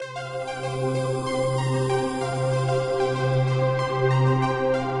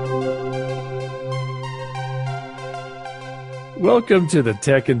Welcome to the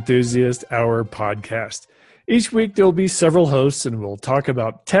Tech Enthusiast Hour podcast. Each week there'll be several hosts and we'll talk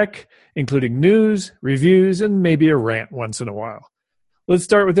about tech, including news, reviews, and maybe a rant once in a while. Let's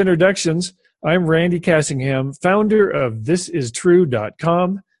start with introductions. I'm Randy Cassingham, founder of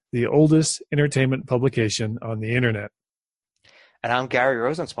ThisIsTrue.com, the oldest entertainment publication on the internet. And I'm Gary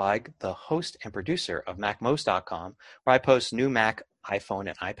Rosenzweig, the host and producer of MacMost.com, where I post new Mac, iPhone,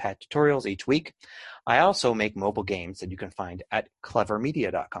 and iPad tutorials each week. I also make mobile games that you can find at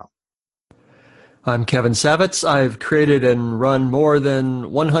CleverMedia.com. I'm Kevin Savitz. I've created and run more than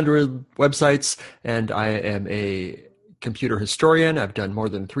 100 websites, and I am a computer historian. I've done more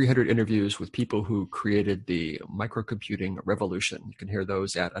than 300 interviews with people who created the microcomputing revolution. You can hear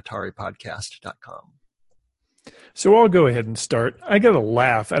those at AtariPodcast.com. So I'll go ahead and start. I got a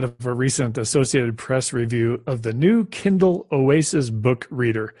laugh out of a recent Associated Press review of the new Kindle Oasis book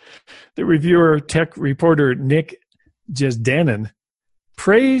reader. The reviewer, tech reporter Nick Jesdanen,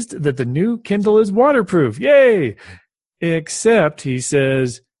 praised that the new Kindle is waterproof. Yay! Except, he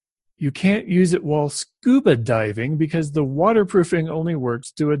says, you can't use it while scuba diving because the waterproofing only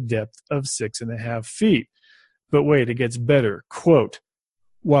works to a depth of 6.5 feet. But wait, it gets better. Quote,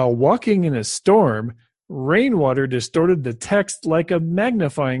 while walking in a storm, rainwater distorted the text like a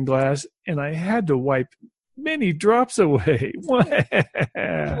magnifying glass, and I had to wipe many drops away.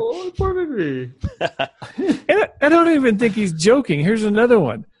 Oh, pardon me. And I don't even think he's joking. Here's another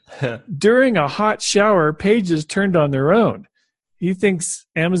one. During a hot shower, pages turned on their own. He thinks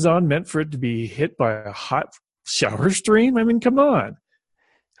Amazon meant for it to be hit by a hot shower stream? I mean, come on.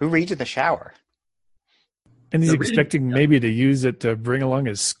 Who reads in the shower? And he's expecting maybe to use it to bring along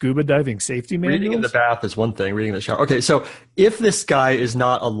his scuba diving safety manuals? Reading in the bath is one thing, reading in the shower. Okay, so if this guy is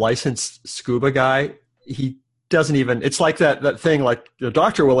not a licensed scuba guy, he doesn't even, it's like that thing, like, the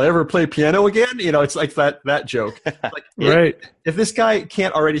doctor, will I ever play piano again? You know, it's like that joke. Like, right. If this guy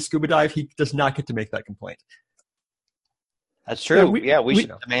can't already scuba dive, he does not get to make that complaint. That's true. We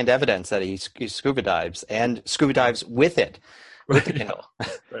should demand evidence that he scuba dives and scuba dives with it, with the Kindle.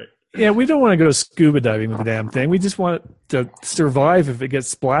 Right. Yeah, we don't want to go scuba diving with the damn thing. We just want it to survive if it gets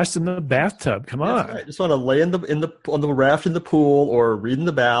splashed in the bathtub. Come on. Right. Just want to lay on the raft in the pool or read in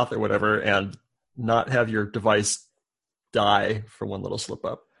the bath or whatever and not have your device die for one little slip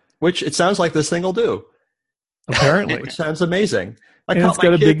up, which it sounds like this thing will do. Apparently. Which sounds amazing. And it's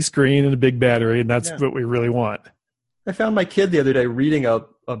got a big screen and a big battery, and that's what we really want. I found my kid the other day reading a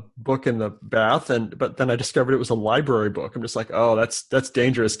book in the bath, but then I discovered it was a library book. I'm just like, oh, that's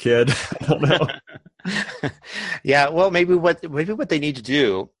dangerous, kid. I don't know. Yeah, well, maybe what they need to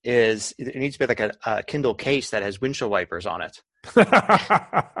do is it needs to be like a Kindle case that has windshield wipers on it.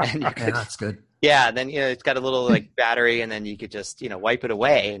 And yeah, that's good. Yeah, and then it's got a little like battery, and then you could just wipe it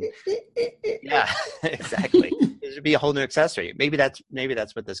away. And yeah, exactly. It should be a whole new accessory. Maybe that's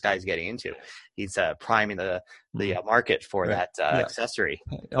what this guy's getting into. He's priming the market for that accessory.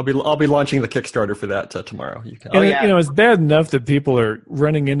 I'll be launching the Kickstarter for that tomorrow. It's bad enough that people are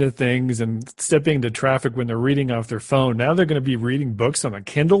running into things and stepping into traffic when they're reading off their phone. Now they're going to be reading books on a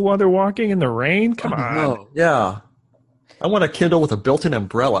Kindle while they're walking in the rain. Come on. No. Yeah. I want a Kindle with a built-in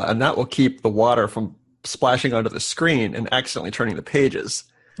umbrella, and that will keep the water from splashing onto the screen and accidentally turning the pages.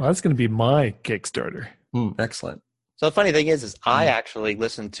 Well, that's going to be my Kickstarter. Excellent. So the funny thing is I actually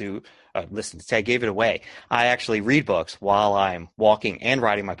I gave it away. I actually read books while I'm walking and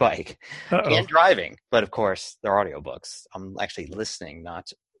riding my bike and driving. But of course, they're audiobooks. I'm actually listening,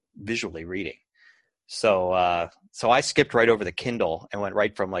 not visually reading. So I skipped right over the Kindle and went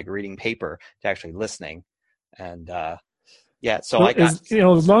right from like reading paper to actually listening. And as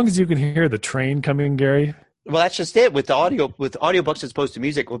long as you can hear the train coming, Gary. Well, that's just it. With audiobooks as opposed to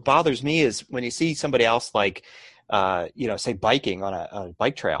music, what bothers me is when you see somebody else like, say biking on a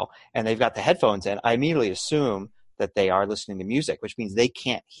bike trail and they've got the headphones in, I immediately assume that they are listening to music, which means they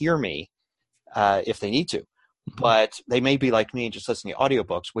can't hear me if they need to. Mm-hmm. But they may be like me and just listening to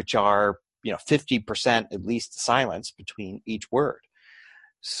audiobooks, which are 50% at least silence between each word.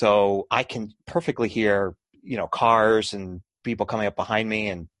 So I can perfectly hear cars and people coming up behind me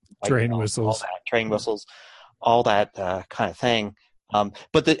and train whistles, all that kind of thing.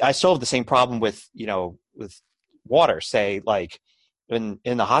 But I still have the same problem with water. Say like in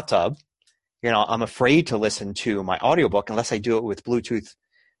the hot tub, I'm afraid to listen to my audiobook unless I do it with Bluetooth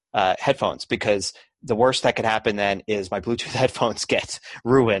headphones, because the worst that could happen then is my Bluetooth headphones get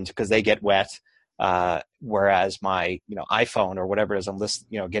ruined because they get wet. Whereas my iPhone or whatever it is I'm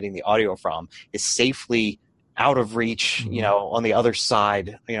getting the audio from is safely out of reach, on the other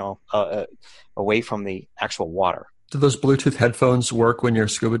side, away from the actual water. Do those Bluetooth headphones work when you're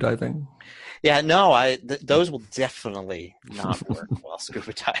scuba diving? Yeah, no, those will definitely not work while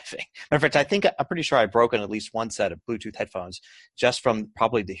scuba diving. Matter of fact, I'm pretty sure I've broken at least one set of Bluetooth headphones just from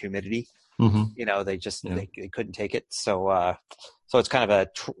probably the humidity. Mm-hmm. They couldn't take it. So it's kind of a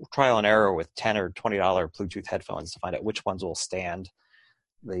trial and error with $10 or $20 Bluetooth headphones to find out which ones will stand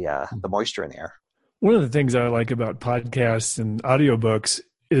the moisture in the air. One of the things I like about podcasts and audiobooks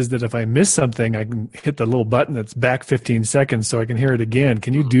is that if I miss something, I can hit the little button that's back 15 seconds so I can hear it again.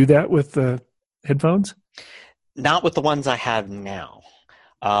 Can you do that with the headphones? Not with the ones I have now.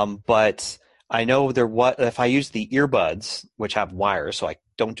 But I know if I use the earbuds, which have wires, so I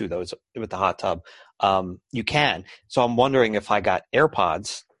don't do those with the hot tub, you can. So I'm wondering if I got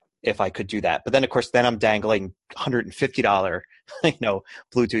AirPods, if I could do that. But then, of course, I'm dangling $150,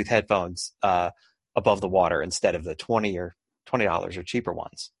 Bluetooth headphones above the water instead of the $20 or cheaper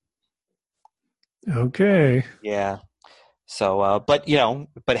ones. Okay. Yeah. So, but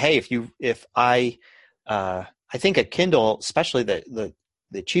hey, I think a Kindle, especially the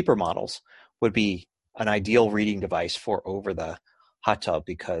cheaper models, would be an ideal reading device for over the hot tub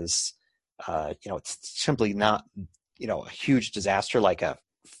because, it's simply not, a huge disaster like a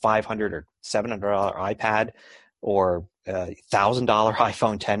 $500 or $700 iPad or $1,000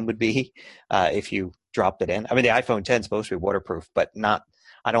 iPhone 10 would be if you dropped it in. I mean, the iPhone 10 is supposed to be waterproof, but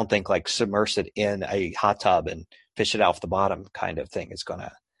I don't think like submerge it in a hot tub and fish it off the bottom kind of thing is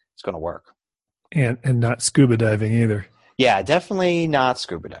gonna work. And not scuba diving either. Yeah, definitely not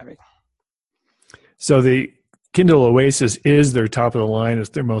scuba diving. So the Kindle Oasis is their top of the line. It's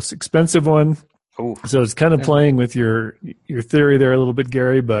their most expensive one. Ooh. So it's kind of playing with your theory there a little bit,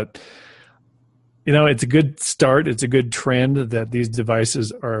 Gary, but it's a good start. It's a good trend that these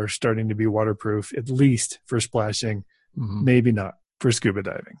devices are starting to be waterproof, at least for splashing, maybe not for scuba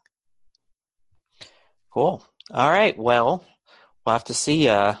diving. Cool. All right. Well, we'll have to see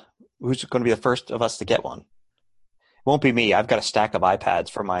who's going to be the first of us to get one. It won't be me. I've got a stack of iPads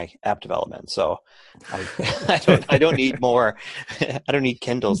for my app development, so I don't need more. I don't need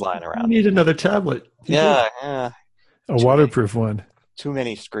Kindles lying around. You need another tablet. Yeah. A waterproof one. Too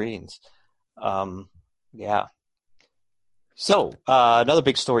many screens. Yeah. So another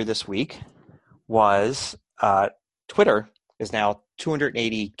big story this week was Twitter is now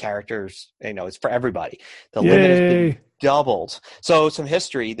 280 characters. It's for everybody. The limit has been doubled. So some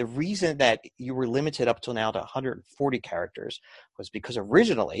history. The reason that you were limited up till now to 140 characters was because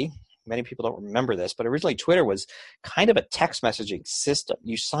originally, many people don't remember this, but originally Twitter was kind of a text messaging system.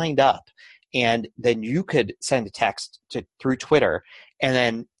 You signed up and then you could send a text through Twitter, and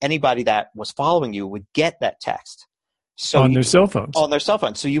then anybody that was following you would get that text. So on their cell phones. On their cell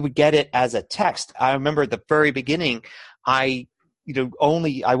phones. So you would get it as a text. I remember at the very beginning, I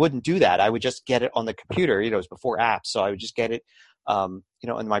wouldn't do that. I would just get it on the computer. It was before apps, so I would just get it,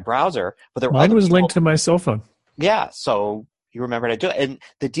 in my browser. But mine was linked to my cell phone. Yeah, so you remember to do it. And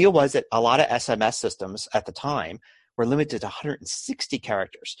the deal was that a lot of SMS systems at the time were limited to 160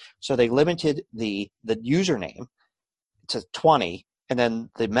 characters. So they limited the username to 20, and then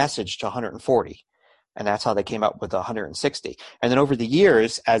the message to 140. And that's how they came up with 160. And then over the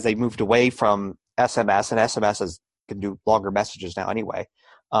years, as they moved away from SMS, and SMS can do longer messages now anyway,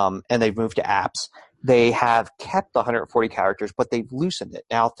 and they've moved to apps, they have kept the 140 characters, but they've loosened it.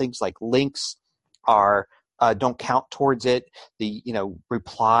 Now things like links don't count towards it. The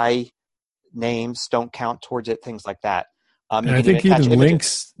reply names don't count towards it. Things like that. And I think even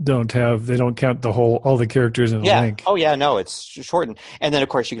links don't count all the characters in a link. Oh yeah, no, it's shortened. And then of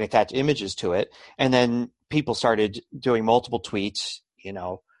course you can attach images to it. And then people started doing multiple tweets,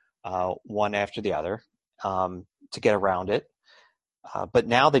 one after the other, to get around it. But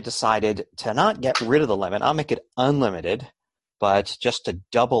now they decided to not get rid of the limit. I'll make it unlimited, but just to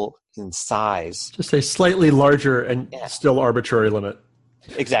double in size. Just a slightly larger and still arbitrary limit.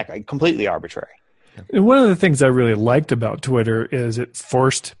 Exactly, completely arbitrary. And one of the things I really liked about Twitter is it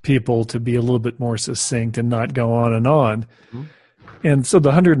forced people to be a little bit more succinct and not go on and on. Mm-hmm. And so the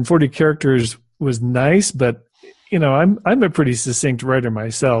 140 characters was nice, but I'm a pretty succinct writer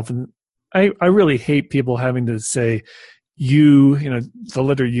myself, and I really hate people having to say you, the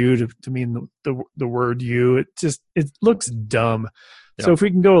letter U to mean the word you. It looks dumb. Yeah. So if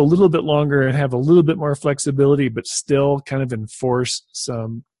we can go a little bit longer and have a little bit more flexibility, but still kind of enforce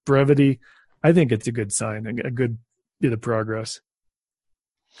some brevity, I think it's a good sign, a good bit of progress.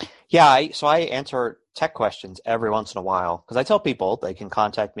 Yeah, so I answer tech questions every once in a while because I tell people they can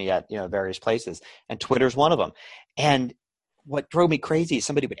contact me at various places, and Twitter's one of them. And what drove me crazy is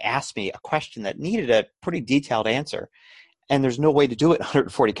somebody would ask me a question that needed a pretty detailed answer, and there's no way to do it in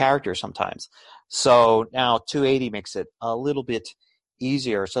 140 characters sometimes. So now 280 makes it a little bit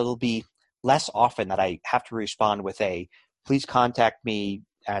easier. So it'll be less often that I have to respond with a please contact me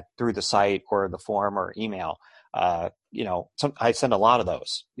through the site or the forum or email. I send a lot of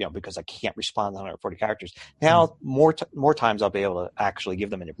those, because I can't respond in 140 characters. Now, more times I'll be able to actually give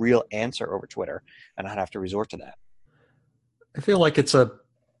them a real answer over Twitter and not have to resort to that. I feel like it's a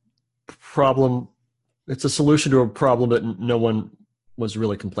problem. It's a solution to a problem that no one was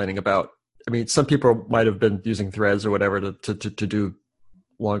really complaining about. I mean, some people might have been using Threads or whatever to do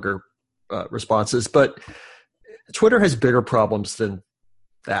longer responses, but Twitter has bigger problems than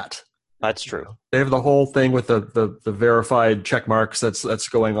that. That's true. They have the whole thing with the verified check marks that's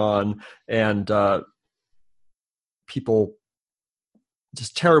going on, and people,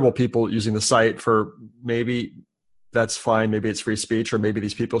 just terrible people using the site for maybe that's fine, maybe it's free speech, or maybe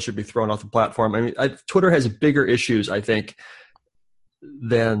these people should be thrown off the platform. I mean, Twitter has bigger issues, I think,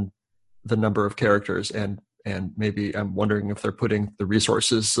 than the number of characters, and maybe I'm wondering if they're putting the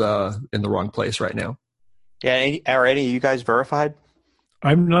resources in the wrong place right now. Yeah, are any of you guys verified?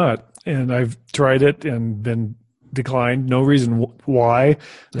 I'm not, and I've tried it and been declined. No reason why.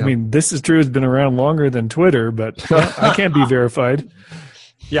 Yeah. I mean, This Is True has been around longer than Twitter, but I can't be verified.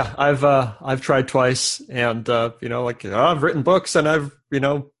 Yeah, I've tried twice, and I've written books, and I've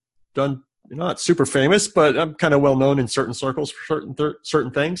done, not super famous, but I'm kind of well known in certain circles for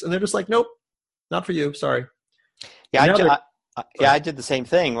certain things, and they're just like, nope, not for you, sorry. Yeah, I did the same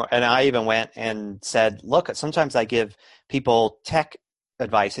thing, and I even went and said, look, sometimes I give people tech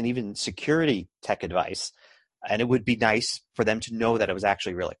advice and even security tech advice, and it would be nice for them to know that it was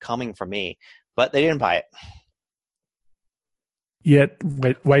actually really coming from me, but they didn't buy it. Yet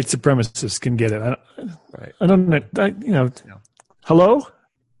white supremacists can get it. I don't know. Hello?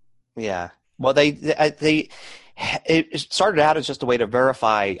 Yeah. Well, it started out as just a way to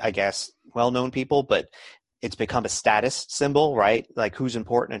verify, I guess, well-known people, but it's become a status symbol, right? Like who's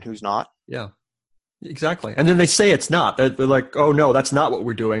important and who's not. Yeah, exactly. And then they say it's not. They're like, oh, no, that's not what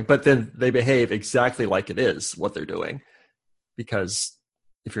we're doing. But then they behave exactly like it is what they're doing. Because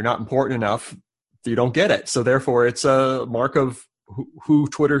if you're not important enough, you don't get it. So therefore, it's a mark of who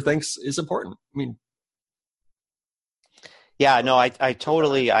Twitter thinks is important. I mean, yeah, no, I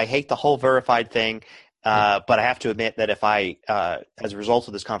totally hate the whole verified thing. But I have to admit that if I, as a result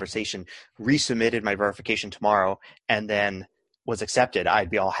of this conversation, resubmitted my verification tomorrow and then was accepted, I'd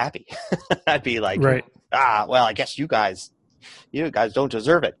be all happy. I'd be like, right. Well, I guess you guys don't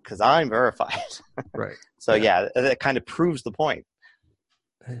deserve it because I'm verified. Right. So yeah, that kind of proves the point.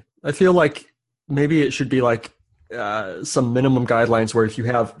 I feel like maybe it should be like some minimum guidelines where if you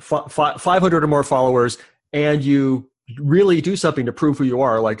have 500 or more followers and you really do something to prove who you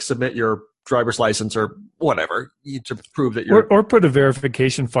are, like submit your driver's license or whatever to prove that you're, or put a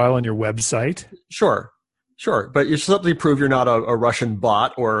verification file on your website. Sure. But you simply prove you're not a Russian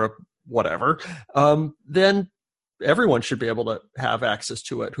bot or whatever. Then everyone should be able to have access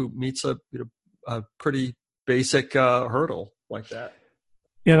to it who meets a pretty basic hurdle like that.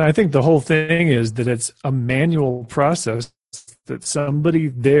 And I think the whole thing is that it's a manual process, that somebody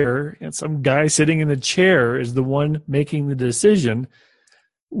there and some guy sitting in a chair is the one making the decision.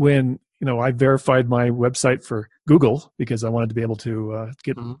 When I verified my website for Google because I wanted to be able to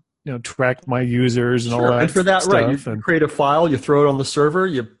get track my users and all that. And for that, stuff. Right? You create a file, you throw it on the server,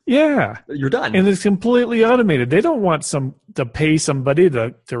 you're done. And it's completely automated. They don't want to pay somebody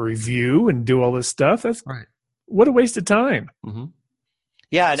to review and do all this stuff. That's right. What a waste of time. Mm-hmm.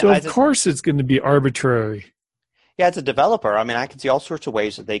 Yeah. So of course it's going to be arbitrary. Yeah, as a developer, I mean, I can see all sorts of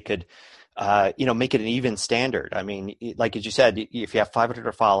ways that they could, make it an even standard. I mean, like as you said, if you have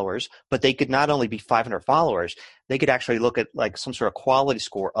 500 followers, but they could not only be 500 followers, they could actually look at like some sort of quality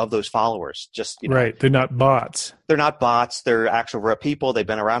score of those followers. Right. They're not bots. They're not bots. They're actual real people. They've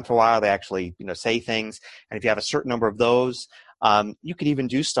been around for a while. They actually, say things. And if you have a certain number of those, you could even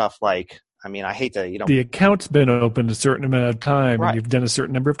do stuff like, I mean, I hate to, the account's been open a certain amount of time, right. And you've done a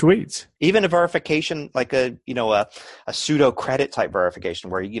certain number of tweets. Even a verification, like a pseudo credit type verification,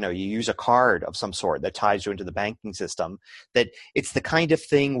 where you use a card of some sort that ties you into the banking system. That it's the kind of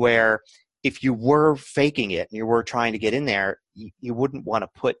thing where if you were faking it and you were trying to get in there, you wouldn't want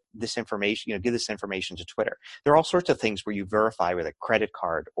to put this information, give this information to Twitter. There are all sorts of things where you verify with a credit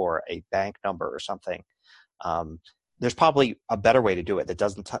card or a bank number or something. There's probably a better way to do it that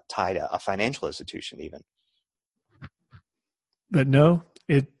doesn't tie to a financial institution even. But no,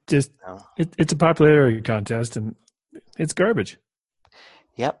 it's a popularity contest and it's garbage.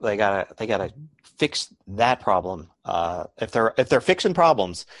 Yep, they gotta fix that problem. If they're fixing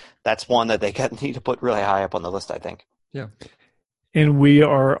problems, that's one that they need to put really high up on the list, I think. Yeah. And we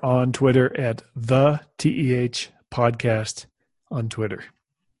are on Twitter at the TEH podcast on Twitter.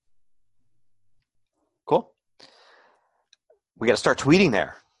 We got to start tweeting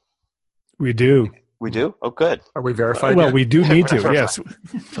there. We do. We do? Oh, good. Are we verified? Well, yet? we do need to. Yes,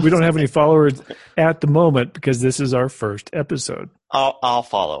 we don't have any followers at the moment because this is our first episode. I'll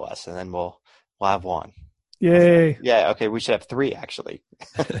follow us, and then we'll have one. Yay! Yeah. Okay. We should have 3 actually.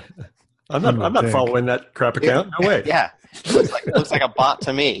 I'm not following that crap account. No way. Yeah. Looks like a bot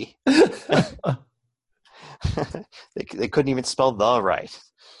to me. They couldn't even spell the right.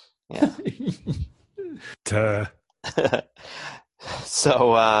 Yeah.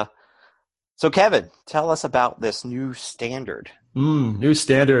 So Kevin, tell us about this new standard. New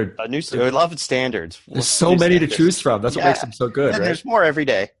standard. I love standards. There's so many to choose from. That's what makes them so good, right? There's more every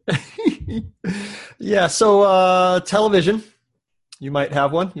day. Yeah. So television. You might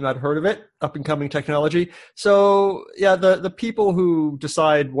have one. You might have heard of it. Up and coming technology. So yeah, the people who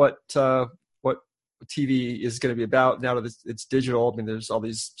decide what TV is going to be about now that it's digital. I mean, there's all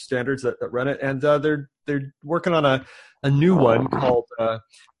these standards that run it, and they're working on a new one called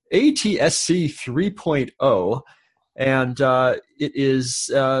ATSC 3.0, and it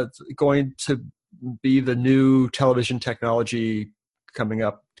is going to be the new television technology coming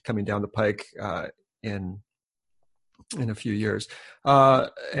down the pike in a few years.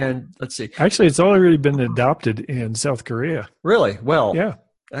 And let's see. Actually, it's already been adopted in South Korea. Really? Well, yeah.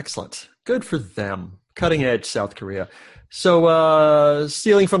 Excellent. Good for them. Cutting edge South Korea. So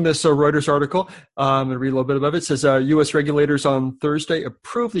stealing from this Reuters article, I'm going to read a little bit above it. It says U.S. regulators on Thursday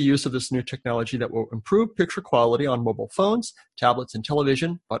approved the use of this new technology that will improve picture quality on mobile phones, tablets, and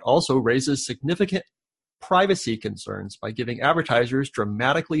television, but also raises significant privacy concerns by giving advertisers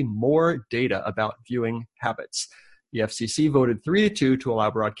dramatically more data about viewing habits. The FCC voted 3-2 to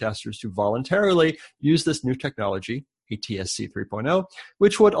allow broadcasters to voluntarily use this new technology, ATSC 3.0,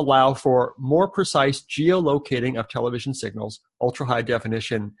 which would allow for more precise geolocating of television signals, ultra-high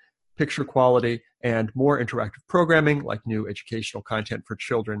definition picture quality, and more interactive programming like new educational content for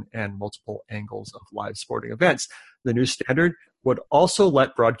children and multiple angles of live sporting events. The new standard would also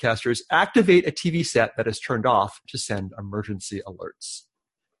let broadcasters activate a TV set that is turned off to send emergency alerts.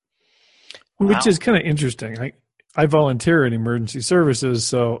 Which is kind of interesting. I volunteer in emergency services,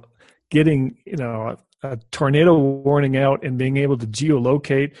 so getting, a tornado warning out and being able to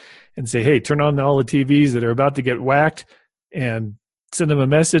geolocate and say, hey, turn on all the TVs that are about to get whacked and send them a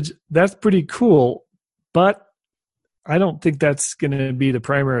message, that's pretty cool. But I don't think that's going to be the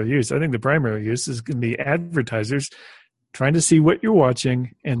primary use. I think the primary use is going to be advertisers trying to see what you're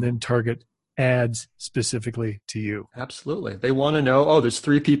watching and then target ads specifically to you. Absolutely. They want to know, there's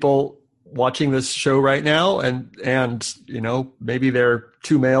 3 people watching this show right now, and maybe they're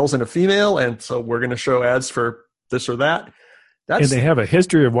 2 males and a female, and so we're going to show ads for this or that. And they have a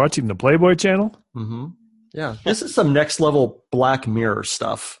history of watching the Playboy channel. Mm-hmm. Yeah, this is some next level Black Mirror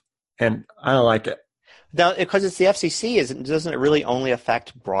stuff, and I don't like it. Now, because it's the FCC, doesn't it really only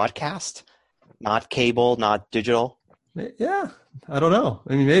affect broadcast, not cable, not digital? Yeah, I don't know.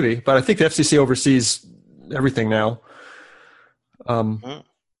 I mean, maybe, but I think the FCC oversees everything now.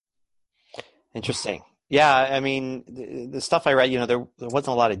 Interesting. Yeah, I mean, the stuff I read, there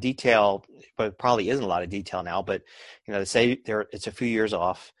wasn't a lot of detail, but it probably isn't a lot of detail now. But they say it's a few years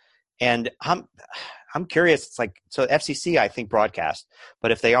off, and I'm curious. It's like, so FCC, I think broadcast,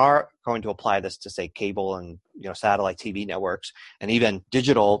 but if they are going to apply this to say cable and satellite TV networks and even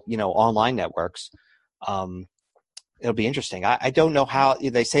digital online networks, it'll be interesting. I don't know how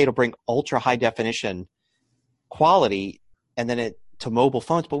they say it'll bring ultra high definition quality, and then to mobile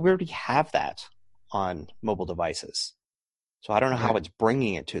phones, but we already have that on mobile devices. So I don't know how it's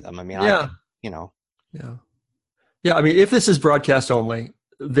bringing it to them. I mean, Yeah. I mean, if this is broadcast only,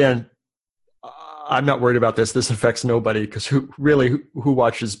 then I'm not worried about this. This affects nobody because who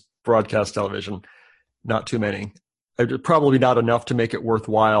watches broadcast television? Not too many. Probably not enough to make it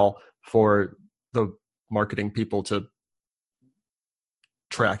worthwhile for the marketing people to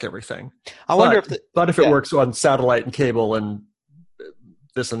track everything. I wonder but if it works on satellite and cable and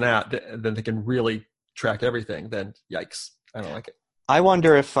this and that, then they can really track everything. Then yikes, I don't like it. I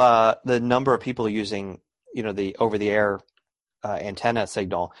wonder if the number of people using the over-the-air antenna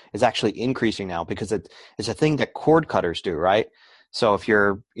signal is actually increasing now, because it's a thing that cord cutters do, right? So if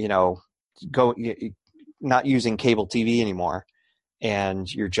you're not using cable TV anymore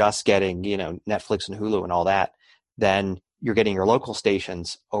and you're just getting Netflix and Hulu and all that, then you're getting your local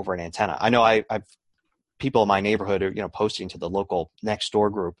stations over an antenna. I know I've people in my neighborhood are, posting to the local next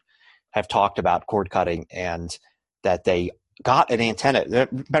door group, have talked about cord cutting and that they got an antenna.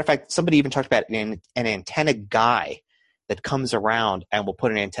 Matter of fact, somebody even talked about an antenna guy that comes around and will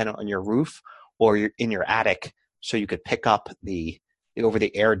put an antenna on your roof or in your attic so you could pick up the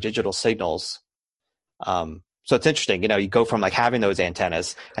over-the-air digital signals. So So it's interesting, you go from like having those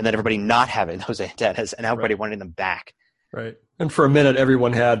antennas and then everybody not having those antennas and everybody wanting them back. Right. And for a minute,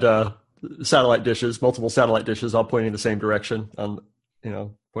 everyone had satellite dishes, multiple satellite dishes, all pointing in the same direction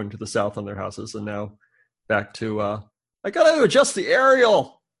pointing to the south on their houses. And now back to, I got to adjust the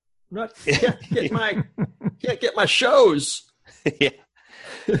aerial. Can't get my shows. Yeah.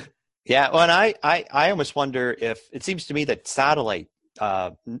 Yeah. Well, and I almost wonder if it seems to me that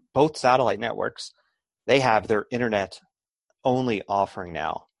both satellite networks, they have their internet only offering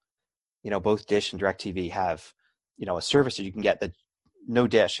now. Both Dish and DirecTV have, a service that you can get that no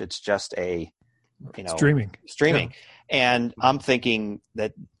dish. It's just a, streaming. Yeah. And I'm thinking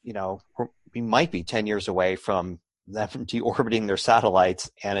that, we might be 10 years away from them deorbiting their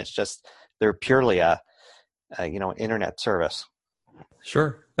satellites, and it's just, they're purely an internet service.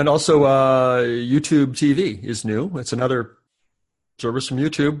 Sure. And also YouTube TV is new. It's another service from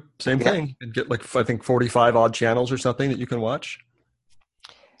YouTube. Same thing. And get I think 45 odd channels or something that you can watch.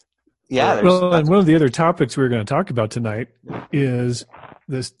 Yeah. Well, and one of the other topics we're going to talk about tonight is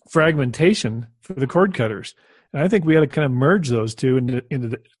this fragmentation for the cord cutters. And I think we had to kind of merge those two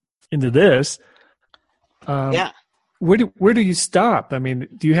into this. Where do you stop? I mean,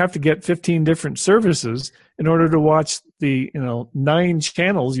 do you have to get 15 different services in order to watch the 9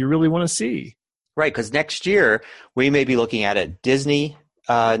 channels you really want to see? Right, because next year we may be looking at a Disney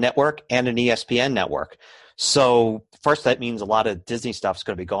network and an ESPN network. So first, that means a lot of Disney stuff is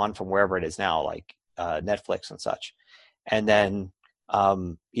going to be gone from wherever it is now, like Netflix and such. And then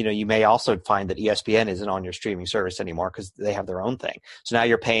you may also find that ESPN isn't on your streaming service anymore because they have their own thing. So now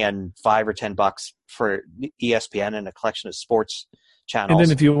you're paying $5 or $10 for ESPN and a collection of sports channels. And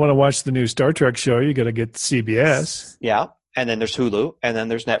then if you want to watch the new Star Trek show, you got to get CBS. Yeah, and then there's Hulu, and then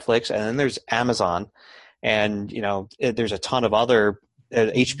there's Netflix, and then there's Amazon, and there's a ton of other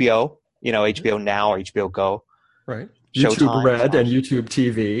HBO. HBO Now or HBO Go. Right. YouTube Red and YouTube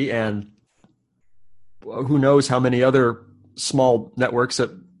TV, and who knows how many other small networks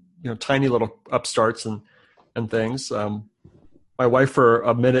that tiny little upstarts and things. My wife for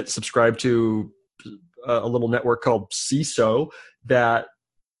a minute subscribed to a little network called CISO that,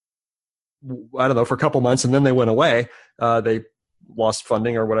 I don't know, for a couple months, and then they went away. They lost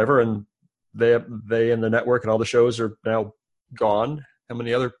funding or whatever, and they and the network and all the shows are now gone. How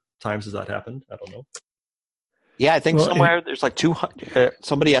many other times has that happened? I don't know. Yeah, I think somewhere there's like 200.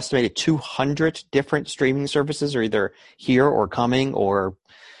 Somebody estimated 200 different streaming services are either here or coming, or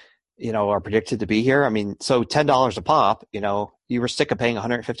are predicted to be here. I mean, so $10 a pop. You were sick of paying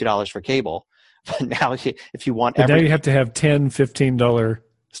 $150 for cable, but now if you want, now you have to have $10, $15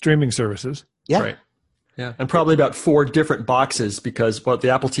 streaming services. Yeah, right. Yeah, and probably about 4 different boxes because the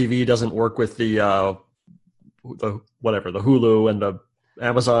Apple TV doesn't work with the Hulu, and the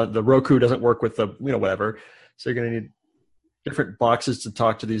Amazon, the Roku doesn't work with the whatever. So you're going to need different boxes to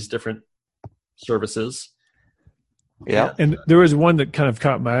talk to these different services. Yeah. And there was one that kind of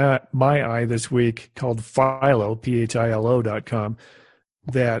caught my eye this week called Philo, PHILO.com,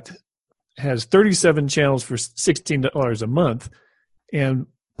 that has 37 channels for $16 a month. And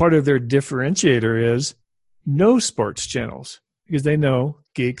part of their differentiator is no sports channels, because they know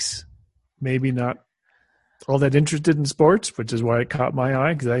geeks maybe not all that interested in sports, which is why it caught my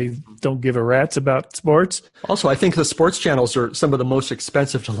eye, because I don't give a rat's about sports. Also, I think the sports channels are some of the most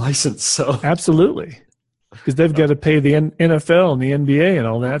expensive to license. So absolutely, because they've got to pay the NFL and the NBA and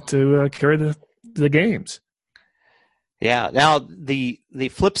all that to carry the games. Yeah. Now, the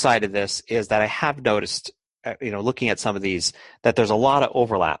flip side of this is that I have noticed, looking at some of these, that there's a lot of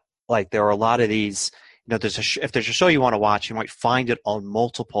overlap. Like there are a lot of these, if there's a show you want to watch, you might find it on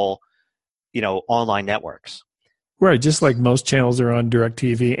multiple online networks. Right, just like most channels are on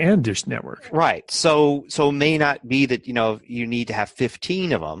DirecTV and Dish Network. Right. So it may not be that, you need to have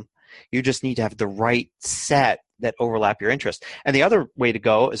 15 of them. You just need to have the right set that overlap your interest. And the other way to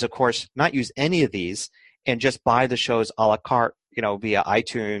go is, of course, not use any of these and just buy the shows a la carte, via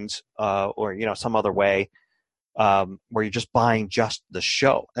iTunes or, some other way where you're just buying just the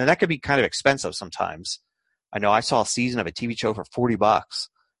show. And that could be kind of expensive sometimes. I know I saw a season of a TV show for $40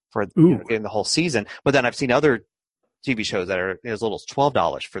 for getting the whole season, but then I've seen other TV shows that are as little as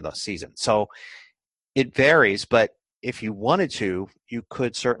 $12 for the season. So it varies, but if you wanted to, you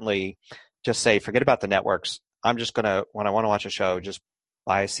could certainly just say, forget about the networks. I'm just going to, when I want to watch a show, just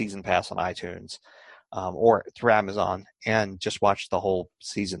buy a season pass on iTunes or through Amazon and just watch the whole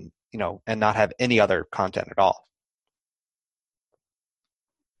season, and not have any other content at all.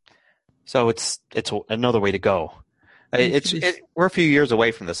 So it's another way to go. We're a few years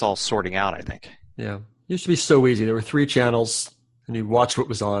away from this all sorting out, I think. Yeah. It used to be so easy. There were 3 channels and you watched what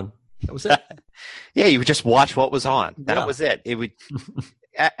was on. That was it. Yeah, you would just watch what was on. That was it. It would,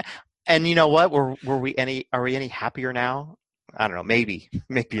 and you know what? Are we any happier now? I don't know. Maybe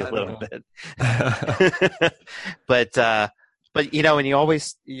a little bit. But you know, and you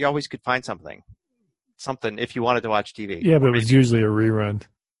always could find something if you wanted to watch TV. Yeah, but it was usually a rerun.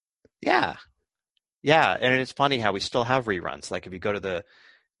 Yeah, and it's funny how we still have reruns. Like if you go to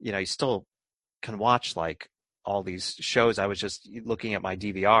you still can watch like all these shows. I was just looking at my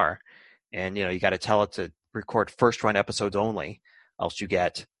DVR, and you got to tell it to record first run episodes only, else you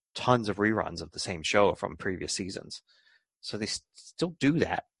get tons of reruns of the same show from previous seasons. So they still do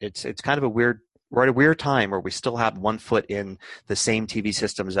that. It's kind of we're at a weird time where we still have one foot in the same TV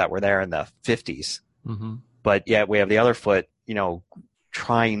systems that were there in the 50s. Mm-hmm. But yet we have the other foot,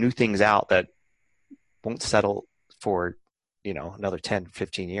 trying new things out that won't settle for, another 10,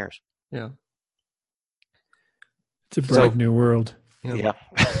 15 years. Yeah. It's a brave new world. Yeah.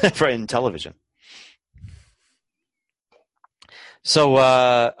 For in television. So,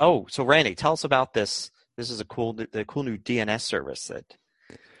 so Randy, tell us about this. This is the cool new DNS service that.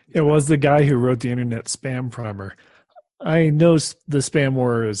 It was the guy who wrote the Internet Spam Primer. I know the spam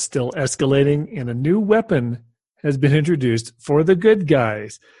war is still escalating, and a new weapon has been introduced for the good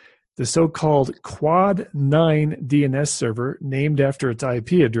guys. The so-called Quad 9 DNS server, named after its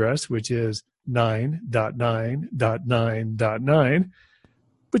IP address, which is 9.9.9.9,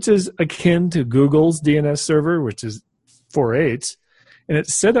 which is akin to Google's DNS server, which is 4.8, and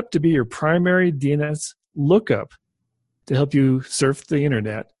it's set up to be your primary DNS lookup to help you surf the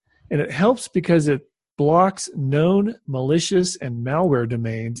internet. And it helps because it blocks known malicious and malware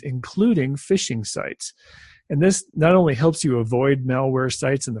domains, including phishing sites. And this not only helps you avoid malware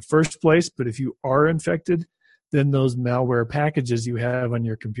sites in the first place, but if you are infected, then those malware packages you have on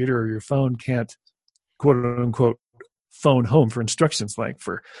your computer or your phone can't, quote unquote, phone home for instructions, like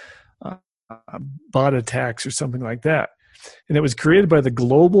for bot attacks or something like that. And it was created by the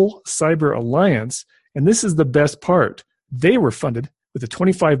Global Cyber Alliance. And this is the best part. They were funded with a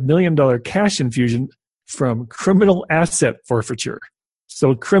 $25 million cash infusion from criminal asset forfeiture.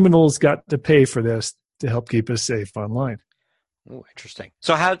 So criminals got to pay for this to help keep us safe online. Oh, interesting.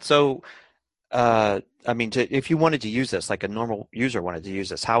 So if you wanted to use this, like a normal user wanted to use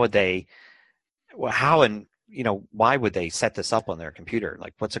this, why would they set this up on their computer?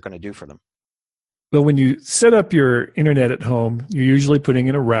 Like, what's it going to do for them? Well, when you set up your internet at home, you're usually putting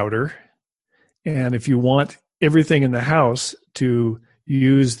in a router. And if you want everything in the house to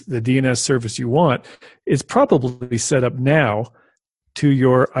use the DNS service you want, it's probably set up now to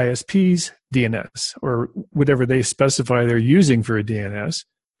your ISP's DNS or whatever they specify they're using for a DNS.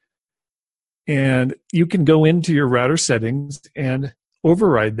 And you can go into your router settings and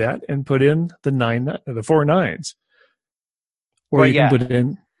override that and put in the 4 nines. Or you can put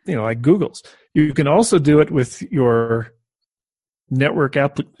in, like Google's. You can also do it with your network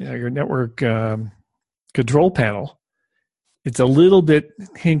control panel. It's a little bit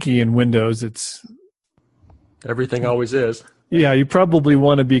hinky in Windows. Everything always is. Yeah, you probably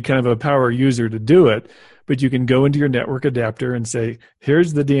want to be kind of a power user to do it, but you can go into your network adapter and say,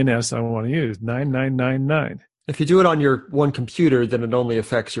 here's the DNS I want to use, 9999. If you do it on your one computer, then it only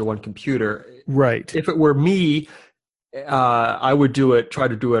affects your one computer. Right. If it were me, I would try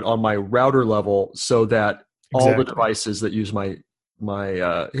to do it on my router level so that all the devices that use my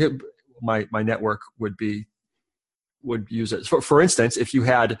network would use it. For instance, if you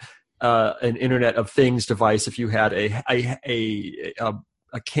had an Internet of Things device, if you had a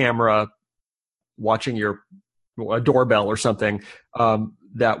camera watching a doorbell or something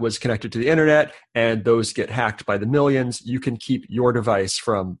that was connected to the internet, and those get hacked by the millions, you can keep your device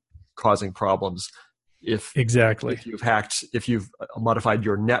from causing problems if you've modified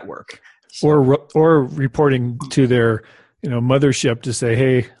your network. So. Or reporting to their mothership to say,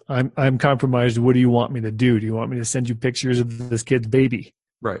 hey, I'm compromised. What do you want me to do? Do you want me to send you pictures of this kid's baby?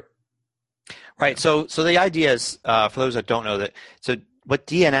 Right. So the idea is, for those that don't know that, so what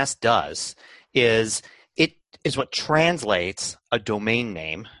DNS does is it is what translates a domain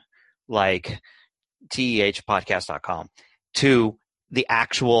name like tehpodcast.com to the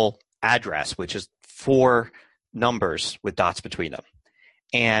actual address, which is 4 numbers with dots between them.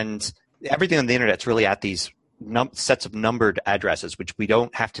 And everything on the internet is really at these sets of numbered addresses, which we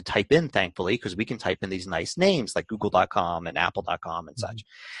don't have to type in, thankfully, because we can type in these nice names like google.com and apple.com and such.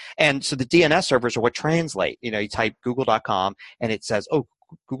 And so the DNS servers are what translate. You type google.com and it says, oh,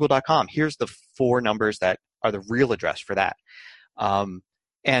 google.com, here's the 4 numbers that are the real address for that.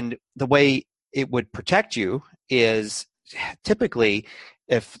 And the way it would protect you is typically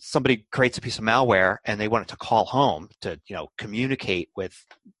if somebody creates a piece of malware and they want it to call home to, communicate with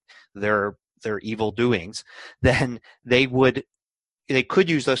their evil doings, then they could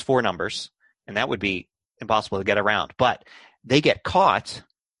use those 4 numbers, and that would be impossible to get around. But they get caught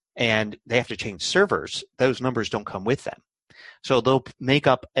and they have to change servers. Those numbers don't come with them. So they'll make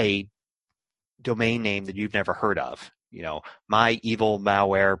up a domain name that you've never heard of. My evil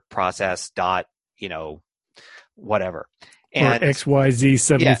malware process dot, whatever. And, or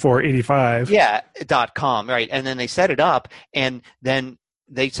XYZ7485. Yeah, .com, right. And then they set it up, and then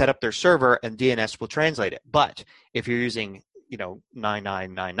they set up their server, and DNS will translate it. But if you're using,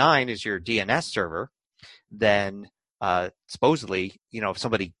 9999 is your DNS server, then supposedly, if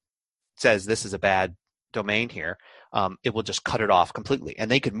somebody says this is a bad domain here, it will just cut it off completely.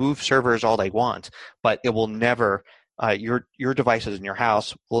 And they could move servers all they want, but it will never, your devices in your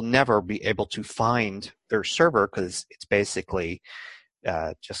house will never be able to find their server because it's basically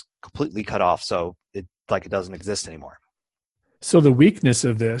just completely cut off. So it doesn't exist anymore. So the weakness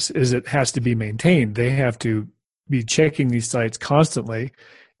of this is it has to be maintained. They have to be checking these sites constantly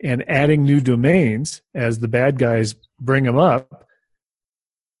and adding new domains as the bad guys bring them up.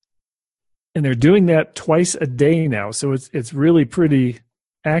 And they're doing that twice a day now. So it's really pretty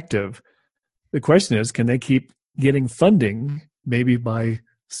active. The question is, can they keep getting funding, maybe by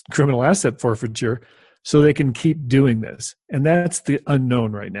criminal asset forfeiture, so they can keep doing this? And that's the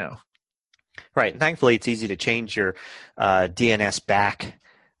unknown right now. Right. And thankfully, it's easy to change your DNS back.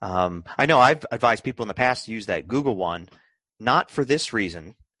 I know I've advised people in the past to use that Google one, not for this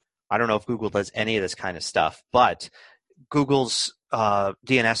reason. I don't know if Google does any of this kind of stuff, but Google's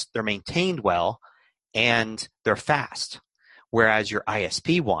DNS, they're maintained well and they're fast. Whereas your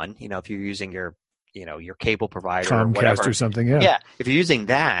ISP one, if you're using your cable provider, Comcast or whatever, or something, yeah. Yeah, if you're using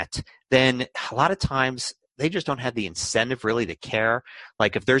that, then a lot of times they just don't have the incentive really to care.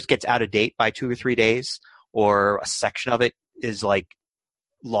 Like if theirs gets out of date by 2 or 3 days, or a section of it is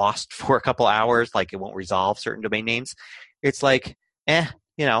lost for a couple hours, it won't resolve certain domain names. It's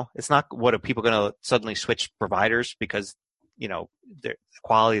it's not what are people going to suddenly switch providers because the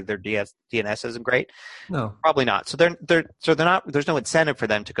quality of their DNS isn't great. No, probably not. So they're not. There's no incentive for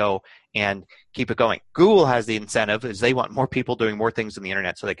them to go and keep it going. Google has the incentive is they want more people doing more things on the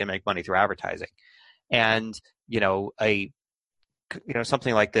internet so they can make money through advertising. And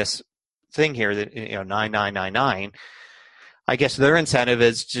something like this thing here that 9999. I guess their incentive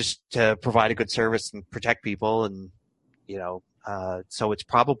is just to provide a good service and protect people, and so it's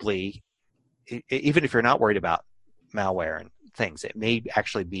probably, even if you're not worried about malware and things, it may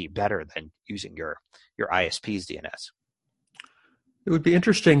actually be better than using your ISP's DNS. It would be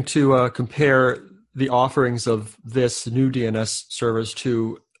interesting to compare the offerings of this new DNS service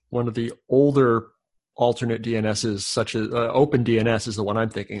to one of the older alternate DNSs, such as OpenDNS is the one I'm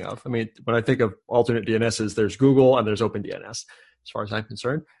thinking of. I mean, when I think of alternate DNSs, there's Google and there's OpenDNS, as far as I'm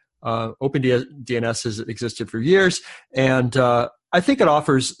concerned. OpenDNS has existed for years, and I think it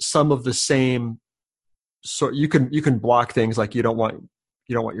offers some of the same. So you can block things like you don't want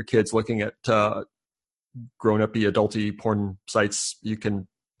your kids looking at grown-up-y, adult-y porn sites. You can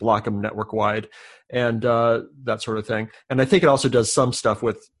block them network wide, and that sort of thing. And I think it also does some stuff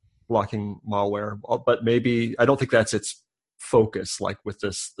with blocking malware, but maybe I don't think that's its focus, like with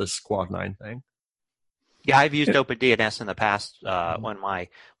this Quad9 thing. Yeah, I've used OpenDNS in the past when my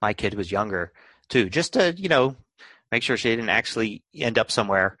kid was younger too, just to make sure she didn't actually end up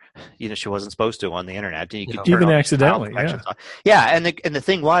somewhere she wasn't supposed to on the internet. And you could even accidentally, yeah. And the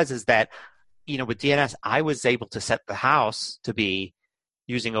thing is that with DNS, I was able to set the house to be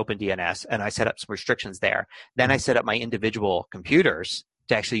using OpenDNS, and I set up some restrictions there. Then I set up my individual computers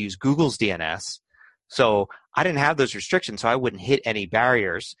to actually use Google's DNS. So I didn't have those restrictions, so I wouldn't hit any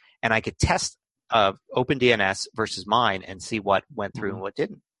barriers, and I could test OpenDNS versus mine and see what went through and what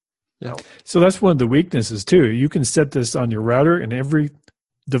didn't. Yeah. So that's one of the weaknesses too. You can set this on your router, and every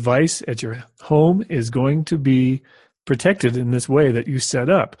device at your home is going to be protected in this way that you set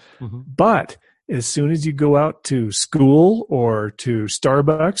up. Mm-hmm. But as soon as you go out to school or to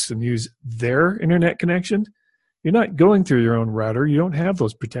Starbucks and use their internet connection, you're not going through your own router. You don't have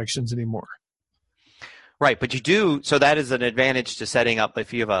those protections anymore. Right, but you do. So that is an advantage to setting up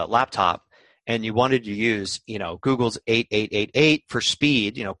if you have a laptop and you wanted to use, Google's 8888 for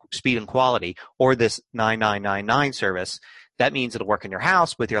speed, speed and quality, or this 9999 service. That means it'll work in your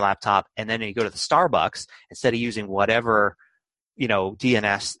house with your laptop, and then you go to the Starbucks, instead of using whatever,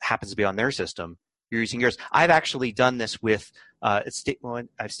 DNS happens to be on their system, you're using yours. I've actually done this with, I've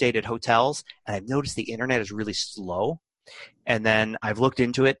stayed at hotels, and I've noticed the internet is really slow And then I've looked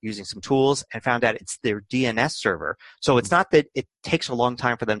into it using some tools and found out it's their DNS server. So it's not that it takes a long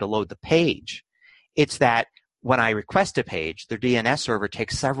time for them to load the page. It's that when I request a page, their DNS server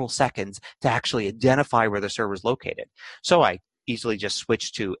takes several seconds to actually identify where the server is located. So I easily just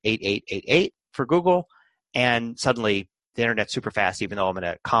switch to 8888 for Google, and suddenly the internet's super fast, even though I'm in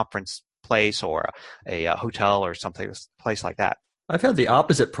a conference place or a hotel or something, place like that. I've had the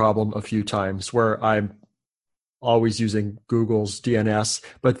opposite problem a few times where I'm always using Google's DNS,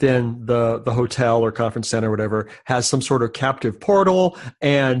 but then the hotel or conference center or whatever has some sort of captive portal,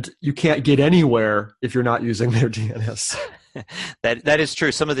 and you can't get anywhere if you're not using their DNS. That is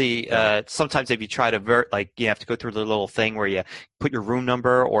true. Some of the sometimes if you try to you have to go through the little thing where you put your room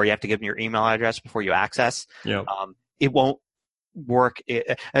number or you have to give them your email address before you access. Yeah. It won't work,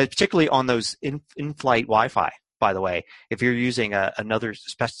 particularly on those in-flight Wi-Fi. By the way, if you're using another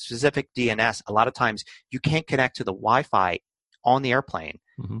specific DNS, a lot of times you can't connect to the Wi-Fi on the airplane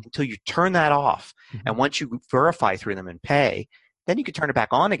until you turn that off. And once you verify through them and pay, then you can turn it back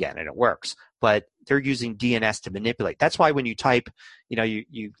on again and it works. But they're using DNS to manipulate. That's why when you type,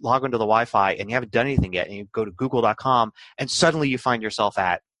 you log into the Wi-Fi and you haven't done anything yet, and you go to google.com and suddenly you find yourself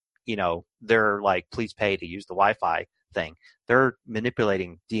at, they're like, please pay to use the Wi-Fi thing. They're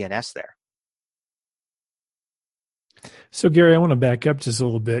manipulating DNS there. So, Gary, I want to back up just a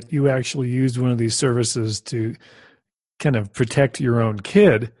little bit. You actually used one of these services to kind of protect your own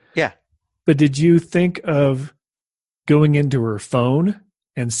kid. Yeah. But did you think of going into her phone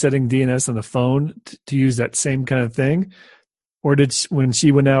and setting DNS on the phone to use that same kind of thing? Or when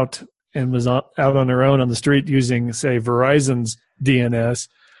she went out and was out on her own on the street using, say, Verizon's DNS,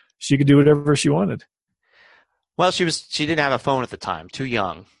 she could do whatever she wanted? Well, she didn't have a phone at the time, too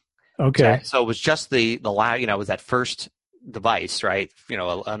young. Okay. So it was just it was that first device, right?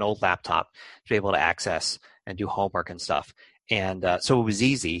 An old laptop to be able to access and do homework and stuff. And so it was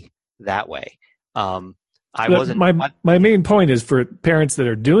easy that way. My main point is for parents that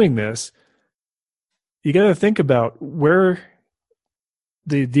are doing this, you got to think about where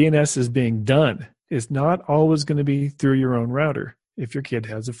the DNS is being done. It's not always going to be through your own router. If your kid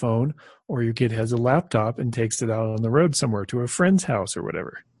has a phone or your kid has a laptop and takes it out on the road somewhere to a friend's house or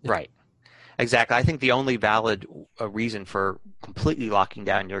whatever. Right. Exactly. I think the only valid reason for completely locking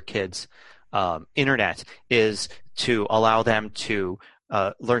down your kids' internet is to allow them to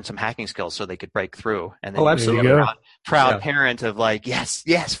learn some hacking skills so they could break through. And then absolutely. Proud parent of like, yes,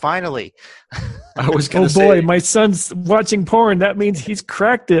 finally. I was going to say, boy, my son's watching porn. That means he's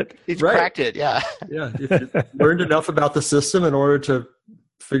cracked it. He's cracked it. Yeah. Yeah. If you learned enough about the system in order to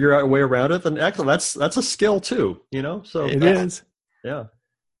figure out a way around it, then excellent. That's a skill too, So it is. Yeah.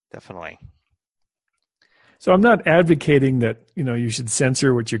 Definitely. So I'm not advocating that, you should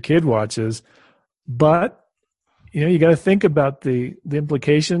censor what your kid watches, but you got to think about the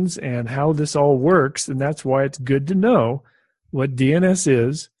implications and how this all works, and that's why it's good to know what DNS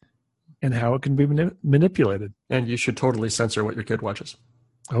is and how it can be manipulated. And you should totally censor what your kid watches.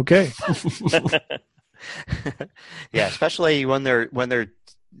 Okay. Yeah, especially when they're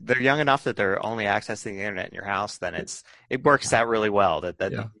young enough that they're only accessing the internet in your house, then it works out really well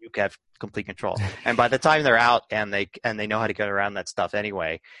that you have complete control. And by the time they're out and they know how to get around that stuff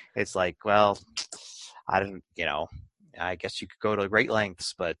anyway, it's like, well, I guess you could go to great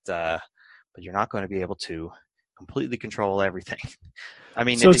lengths, but you're not going to be able to completely control everything. I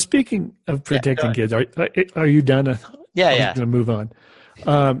mean, so speaking of protecting kids, are you done? Yeah. I'm going to move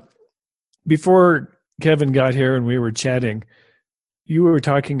on. Before Kevin got here and we were chatting, you were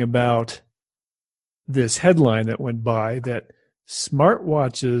talking about this headline that went by that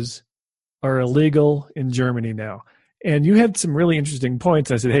smartwatches are illegal in Germany now. And you had some really interesting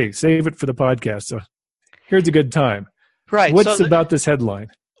points. I said, hey, save it for the podcast. So here's a good time. Right. What's about this headline?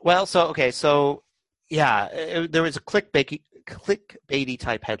 Well, there was a clickbaity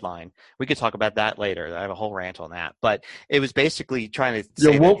type headline. We could talk about that later. I have a whole rant on that. But it was basically trying to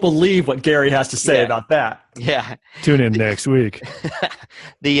say you won't believe what Gary has to say about that. Yeah. Tune in next week.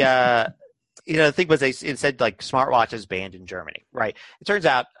 The thing was it said like smartwatches banned in Germany. Right. It turns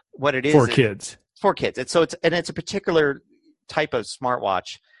out what it is for kids. For kids. It's a particular type of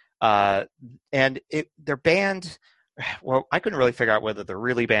smartwatch. And they're banned. Well, I couldn't really figure out whether they're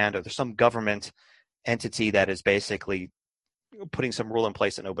really banned or there's some government entity that is basically putting some rule in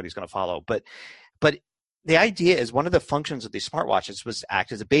place that nobody's going to follow. But the idea is one of the functions of these smartwatches was to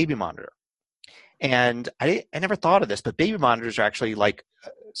act as a baby monitor. And I never thought of this, but baby monitors are actually like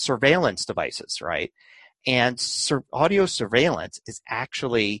surveillance devices, right? And audio surveillance is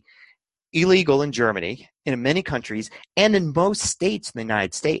actually illegal in Germany in many countries and in most states in the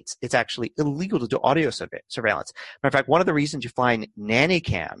United States, it's actually illegal to do audio surveillance. Matter of fact, one of the reasons you find nanny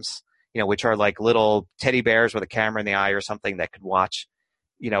cams, which are like little teddy bears with a camera in the eye or something that could watch,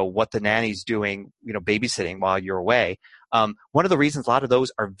 what the nanny's doing, babysitting while you're away. One of the reasons a lot of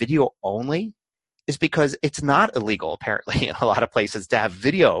those are video only is because it's not illegal, apparently, in a lot of places to have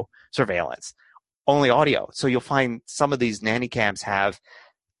video surveillance, only audio. So you'll find some of these nanny cams have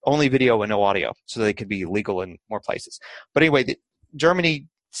only video and no audio, so they can be legal in more places. But anyway, Germany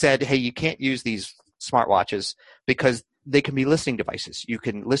said, hey, you can't use these smartwatches because they can be listening devices. You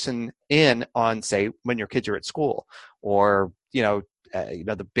can listen in on, say, when your kids are at school or,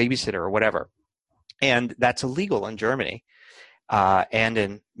 the babysitter or whatever. And that's illegal in Germany and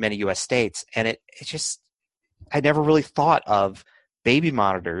in many U.S. states. And it just, I never really thought of baby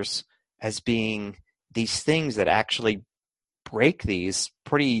monitors as being these things that actually break these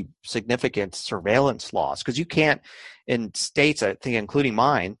pretty significant surveillance laws. Because you can't, in states, I think including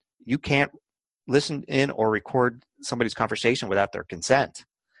mine, you can't listen in or record somebody's conversation without their consent.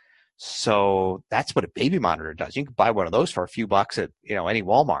 So that's what a baby monitor does. You can buy one of those for a few bucks at any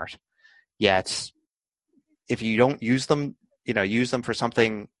Walmart. Yet, if you don't use them, use them for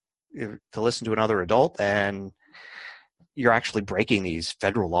something to listen to another adult, then you're actually breaking these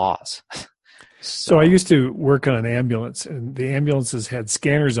federal laws. So I used to work on an ambulance, and the ambulances had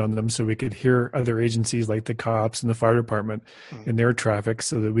scanners on them so we could hear other agencies like the cops and the fire department in their traffic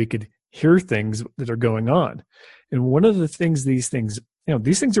so that we could hear things that are going on. And one of the things these things are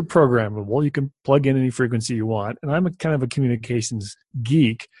programmable. You can plug in any frequency you want. And I'm kind of a communications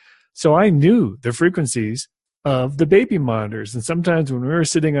geek. So I knew the frequencies of the baby monitors. And sometimes when we were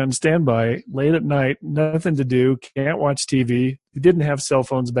sitting on standby late at night, nothing to do, can't watch TV, we didn't have cell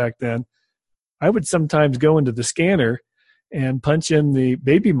phones back then, I would sometimes go into the scanner and punch in the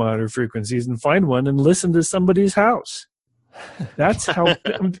baby monitor frequencies and find one and listen to somebody's house. That's how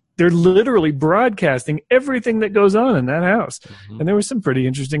they're literally broadcasting everything that goes on in that house. Mm-hmm. And there were some pretty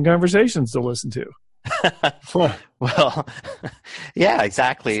interesting conversations to listen to. Well, yeah,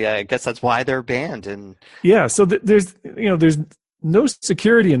 exactly. I guess that's why they're banned. And yeah, so there's no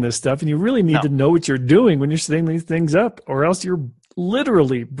security in this stuff, and you really need to know what you're doing when you're setting these things up, or else you're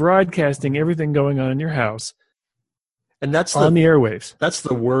literally broadcasting everything going on in your house. And that's on the airwaves. That's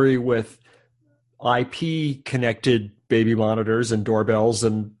the worry with IP connected baby monitors and doorbells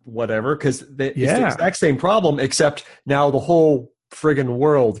and whatever, because it's the exact same problem, except now the whole friggin'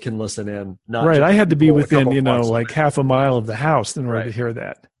 world can listen in. Not right. I had to be within, like half a mile of the house in order to hear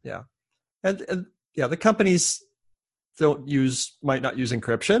that. Yeah. And the companies might not use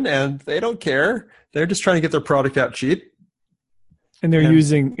encryption, and they don't care. They're just trying to get their product out cheap. And they're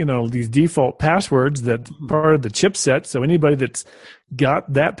using, these default passwords that part of the chipset. So anybody that's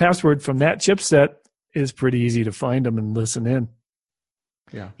got that password from that chipset is pretty easy to find them and listen in.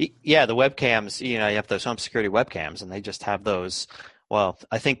 Yeah. Yeah, the webcams, you have those home security webcams, and they just have those. Well,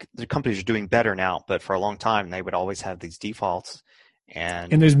 I think the companies are doing better now, but for a long time, they would always have these defaults. And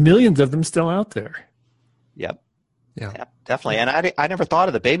there's millions of them still out there. Yep. Yeah. Yep, definitely. And I never thought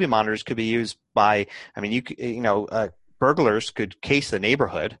of the baby monitors could be used by, burglars could case the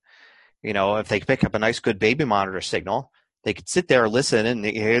neighborhood. If they pick up a nice, good baby monitor signal, they could sit there, listen, and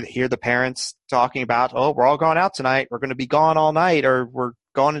hear the parents talking about, oh, we're all going out tonight. We're going to be gone all night, or we're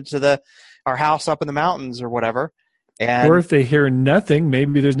going into our house up in the mountains or whatever. Or if they hear nothing,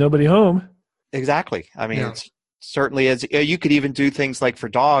 maybe there's nobody home. Exactly. It certainly is. You could even do things like for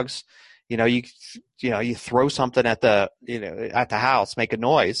dogs. You throw something at the house, make a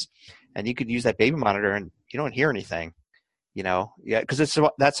noise, and you could use that baby monitor, and you don't hear anything.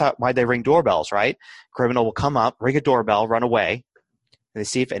 Because that's why they ring doorbells, right? Criminal will come up, ring a doorbell, run away, and they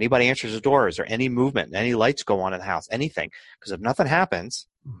see if anybody answers the door. Is there any movement, any lights go on in the house, anything? Because if nothing happens,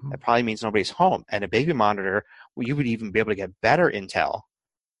 that probably means nobody's home. And a baby monitor, you would even be able to get better intel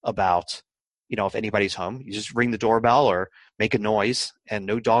about, if anybody's home. You just ring the doorbell or make a noise, and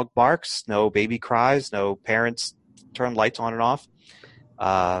no dog barks, no baby cries, no parents turn lights on and off.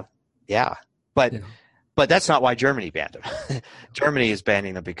 But that's not why Germany banned them. Germany is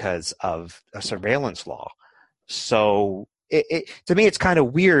banning them because of a surveillance law. So to me, it's kind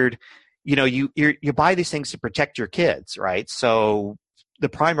of weird. You buy these things to protect your kids, right? So the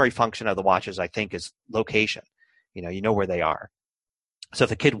primary function of the watches, I think, is location. You know where they are. So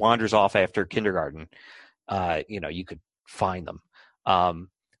if a kid wanders off after kindergarten, you could find them.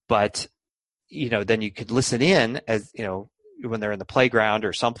 But then you could listen in as when they're in the playground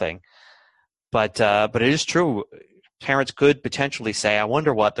or something. But it is true. Parents could potentially say, I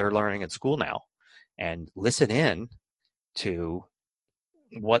wonder what they're learning at school now, and listen in to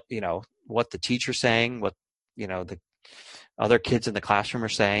what the teacher's saying, what the other kids in the classroom are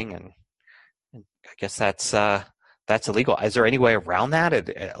saying, and I guess that's illegal. Is there any way around that?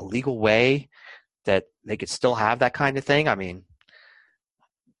 A legal way that they could still have that kind of thing? I mean,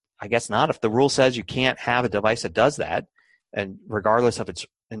 I guess not. If the rule says you can't have a device that does that, and regardless of its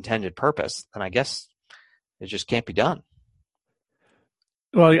intended purpose, then I guess it just can't be done.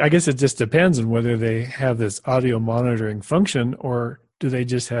 Well, I guess it just depends on whether they have this audio monitoring function, or do they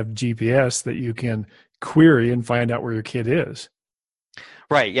just have GPS that you can query and find out where your kid is.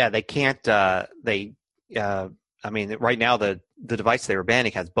 Right. Yeah. They can't, I mean, right now the device they were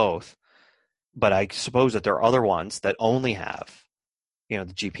banning has both, but I suppose that there are other ones that only have, the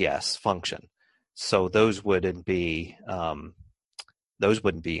GPS function. So those wouldn't be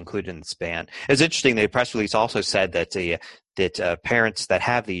included in this ban. It's interesting. The press release also said that parents that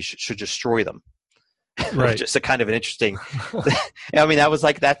have these should destroy them. Right. Just a kind of an interesting. I mean, that was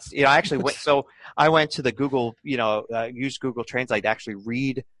like that's I actually went. So I went to the Google, used Google Translate to actually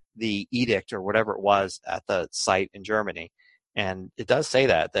read the edict or whatever it was at the site in Germany, and it does say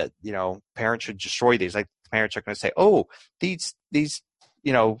that parents should destroy these. Like parents are going to say, oh, these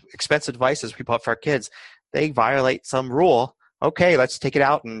expensive devices we bought for our kids, they violate some rule. Okay, let's take it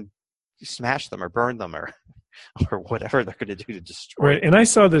out and smash them or burn them or whatever they're going to do to destroy. Right. And I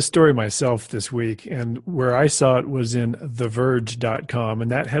saw this story myself this week, and where I saw it was in TheVerge.com, and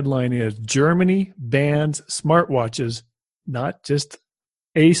that headline is Germany bans smartwatches, not just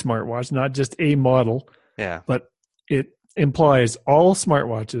a smartwatch, not just a model, but it implies all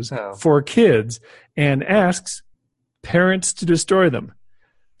smartwatches for kids and asks parents to destroy them.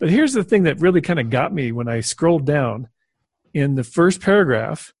 But here's the thing that really kind of got me when I scrolled down. In the first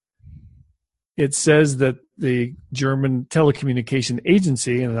paragraph, it says that the German telecommunication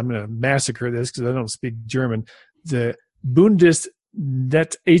agency, and I'm going to massacre this because I don't speak German, the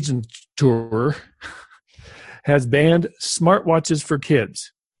Bundesnetzagentur has banned smartwatches for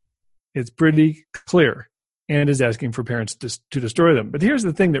kids. It's pretty clear and is asking for parents to destroy them. But here's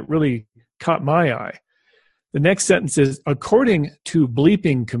the thing that really caught my eye. The next sentence is, according to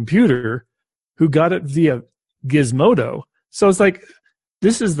Bleeping Computer, who got it via Gizmodo. So it's like,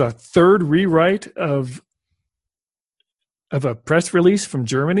 this is the third rewrite of a press release from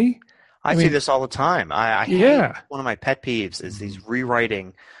Germany. I see this all the time. I hate, one of my pet peeves is these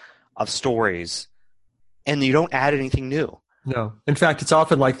rewriting of stories, and you don't add anything new. No. In fact, it's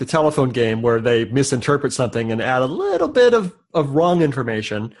often like the telephone game where they misinterpret something and add a little bit of wrong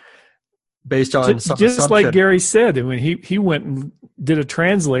information based on some just assumption. Like Gary said, and when he went and did a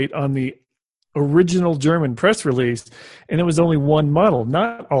translate on the original German press release, and it was only one model,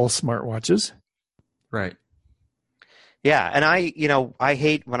 not all smartwatches. Right. Yeah, and I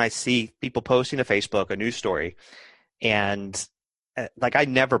hate when I see people posting to Facebook a news story, and like I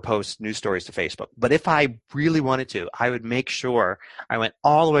never post news stories to Facebook, but if I really wanted to, I would make sure I went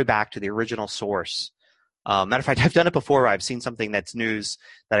all the way back to the original source. Matter of fact, I've done it before. I've seen something that's news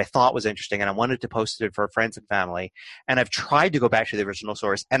that I thought was interesting, and I wanted to post it for friends and family. And I've tried to go back to the original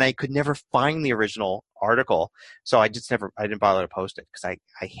source, and I could never find the original article. So I didn't bother to post it because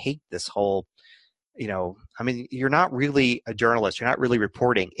I hate this whole, I mean, you're not really a journalist. You're not really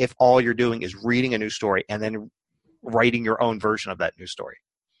reporting if all you're doing is reading a news story and then writing your own version of that news story.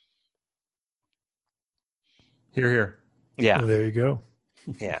 Hear, hear. Yeah. Well, there you go.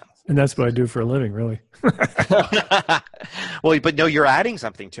 Yeah. And that's what I do for a living, really. Well, but no, you're adding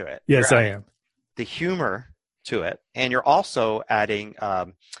something to it. Yes, I am. The humor to it. And you're also adding,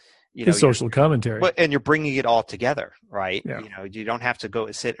 the social commentary. And you're bringing it all together, right? Yeah. You don't have to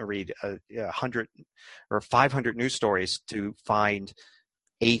go sit and read 100 or 500 news stories to find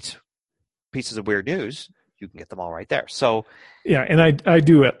 8 pieces of weird news. You can get them all right there. So, yeah, and I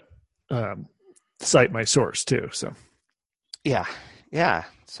do cite my source too. So, yeah.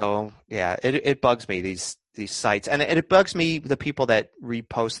 So, yeah, it bugs me, these sites, and it bugs me the people that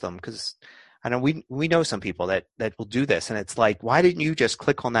repost them, because I know we know some people that will do this, and it's like, why didn't you just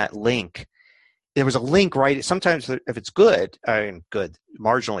click on that link? There was a link, right? Sometimes if it's good,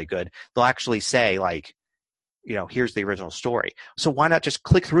 marginally good, they'll actually say like, here's the original story. So why not just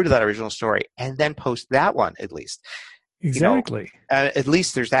click through to that original story and then post that one at least? Exactly. At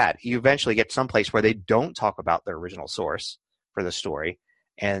least there's that. You eventually get someplace where they don't talk about their original source for the story,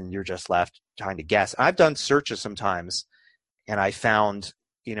 and you're just left trying to guess. I've done searches sometimes, and I found,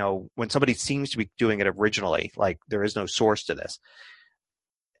 when somebody seems to be doing it originally, like there is no source to this,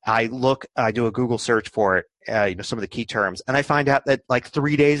 I do a Google search for it, some of the key terms, and I find out that like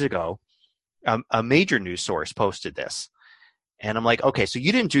 3 days ago, a major news source posted this, And I'm like, okay, so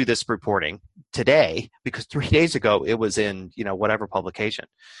you didn't do this reporting today because 3 days ago it was in, whatever publication.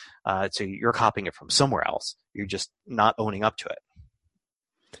 So you're copying it from somewhere else. You're just not owning up to it.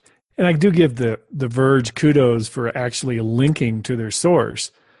 And I do give the Verge kudos for actually linking to their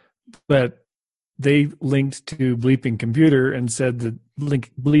source, but they linked to Bleeping Computer and said that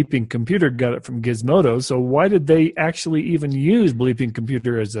Bleeping Computer got it from Gizmodo. So why did they actually even use Bleeping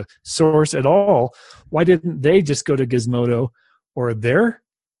Computer as a source at all? Why didn't they just go to Gizmodo or their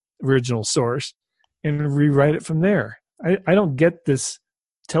original source and rewrite it from there? I don't get this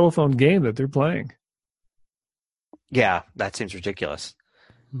telephone game that they're playing. Yeah, that seems ridiculous.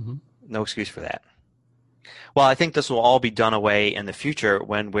 Mm-hmm. No excuse for that. Well, I think this will all be done away in the future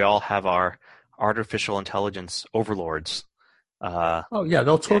when we all have our artificial intelligence overlords.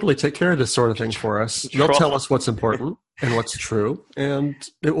 They'll totally take care of this sort of thing for us. They'll tell us what's important and what's true, and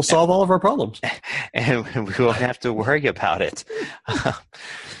it will solve all of our problems. And we won't have to worry about it.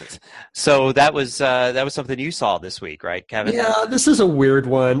 So that was something you saw this week, right, Kevin? Yeah, this is a weird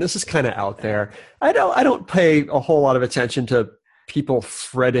one. This is kind of out there. I don't pay a whole lot of attention to people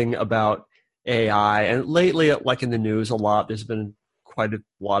fretting about AI, and lately, like in the news a lot, there's been quite a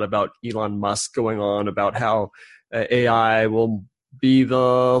lot about Elon Musk going on about how AI will be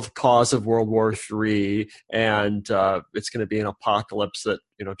the cause of World War III, and it's going to be an apocalypse that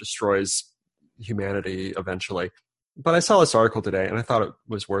destroys humanity eventually. But I saw this article today, and I thought it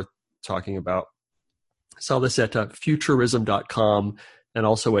was worth talking about. I saw this at futurism.com and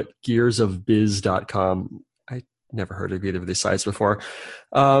also at gearsofbiz.com. I never heard of either of these sites before,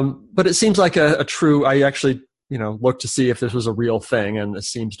 but it seems like a true. I actually look to see if this was a real thing, and this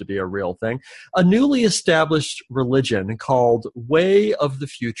seems to be a real thing. A newly established religion called Way of the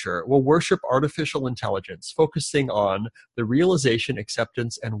Future will worship artificial intelligence, focusing on the realization,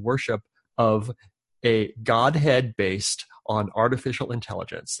 acceptance, and worship of a Godhead based on artificial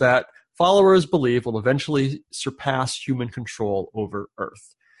intelligence that followers believe will eventually surpass human control over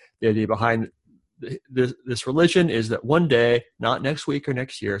Earth. The idea behind this religion is that one day, not next week or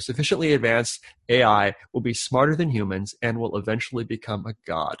next year, sufficiently advanced AI will be smarter than humans and will eventually become a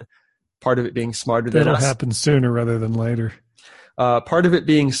god. Part of it being smarter than us. That'll happen sooner rather than later. Part of it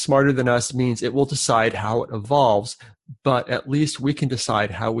being smarter than us means it will decide how it evolves, but at least we can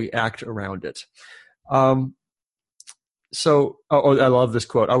decide how we act around it. I love this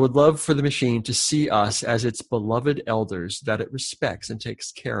quote. I would love for the machine to see us as its beloved elders that it respects and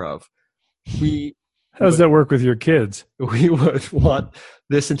takes care of. How does that work with your kids? We would want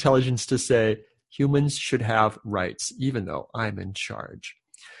this intelligence to say, humans should have rights, even though I'm in charge.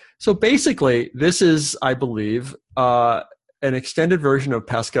 So basically, this is, I believe, an extended version of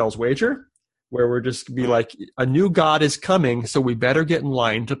Pascal's wager, where we're just be like, a new god is coming, so we better get in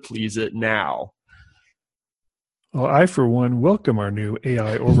line to please it now. Well, I, for one, welcome our new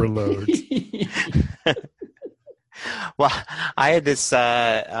AI overloads. Well, I had this,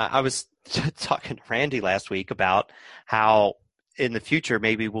 I was talking to Randy last week about how in the future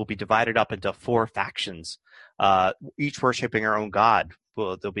maybe we'll be divided up into 4 factions, each worshiping our own god.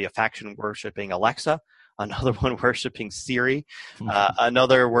 There'll be a faction worshiping Alexa, another one worshiping Siri,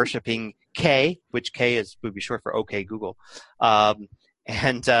 another worshiping K, which K would be short for OK Google, and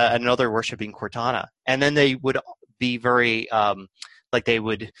another worshiping Cortana. And then they would be very, for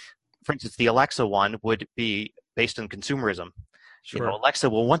instance, the Alexa one would be based on consumerism. Sure. Alexa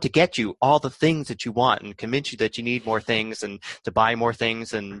will want to get you all the things that you want and convince you that you need more things and to buy more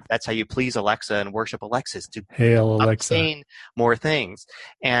things, and that's how you please Alexa and worship Alexas, to Hail Alexa. Obtain more things.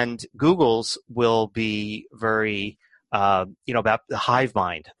 And Google's will be very about the hive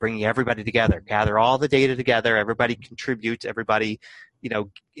mind, bringing everybody together, gather all the data together, everybody contributes, everybody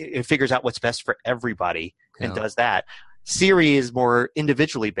it figures out what's best for everybody and does that. Siri is more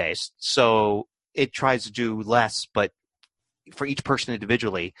individually based, so it tries to do less, but for each person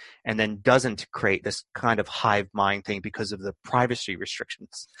individually, and then doesn't create this kind of hive mind thing because of the privacy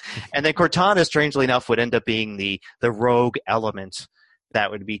restrictions. And then Cortana, strangely enough, would end up being the rogue element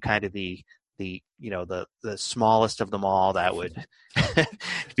that would be kind of the smallest of them all. That would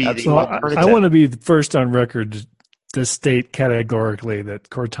be the alternative. I want to be the first on record to state categorically that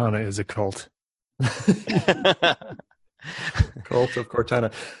Cortana is a cult. Cult of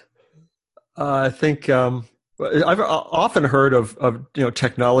Cortana. I think I've often heard of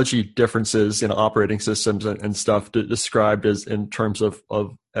technology differences in operating systems and stuff described as in terms of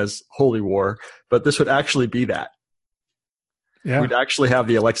as holy war, but this would actually be that. Yeah. We'd actually have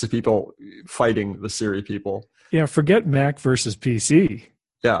the Alexa people fighting the Siri people. Yeah, forget Mac versus PC.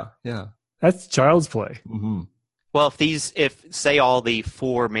 Yeah. That's child's play. Mm-hmm. Well, if say all the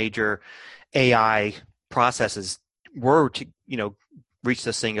 4 major AI processes were to, reach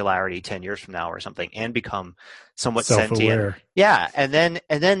the singularity 10 years from now or something and become somewhat self-aware. sentient. Yeah. And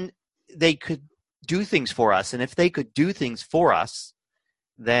then they could do things for us. And if they could do things for us,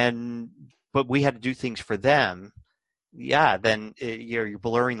 but we had to do things for them. Yeah. Then you're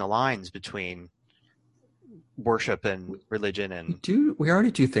blurring the lines between worship and religion. And we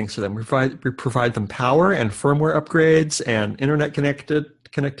already do things for them. We provide them power and firmware upgrades and internet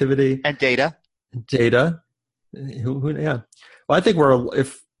connectivity and data. Yeah. Well, I think we're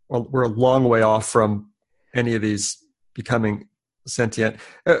a long way off from any of these becoming sentient.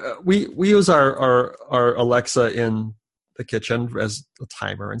 We use our Alexa in the kitchen as a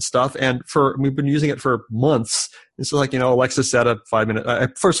timer and stuff, and we've been using it for months. It's like, Alexa set a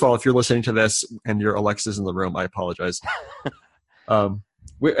 5-minute. First of all, if you're listening to this and your Alexa's in the room, I apologize.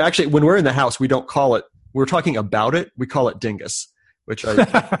 We actually, when we're in the house, we don't call it. We're talking about it. We call it Dingus, which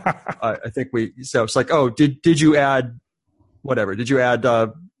I think so it's like, oh, did you add whatever? Did you add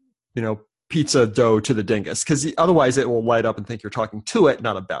pizza dough to the Dingus? Because otherwise it will light up and think you're talking to it,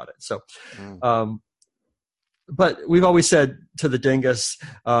 not about it. So, but we've always said to the Dingus,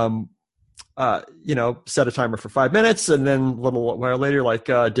 set a timer for 5 minutes, and then a little while later, like,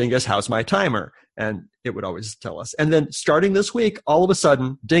 Dingus, how's my timer? And it would always tell us. And then starting this week, all of a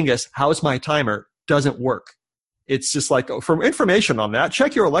sudden, Dingus, how's my timer, doesn't work. It's just like, for information on that,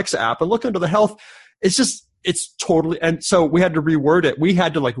 check your Alexa app and look under the health. It's totally, and so we had to reword it. We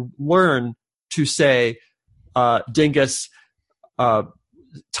had to learn to say, Dingus,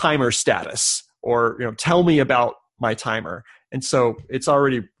 timer status, or, tell me about my timer. And so it's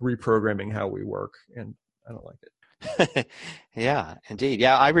already reprogramming how we work, and I don't like it. Yeah, indeed.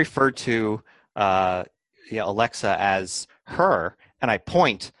 Yeah, I refer to Alexa as her, and I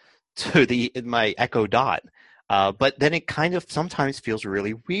point to my Echo Dot. But then it kind of sometimes feels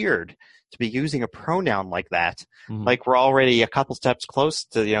really weird to be using a pronoun like that. Mm-hmm. Like we're already a couple steps close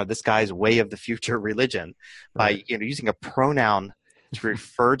to this guy's way of the future religion by using a pronoun to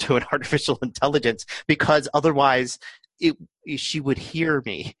refer to an artificial intelligence, because otherwise she would hear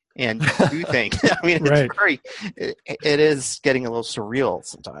me and do things. I mean, it is getting a little surreal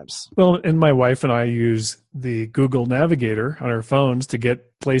sometimes. Well, and my wife and I use the Google Navigator on our phones to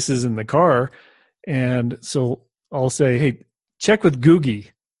get places in the car. And so I'll say, hey, check with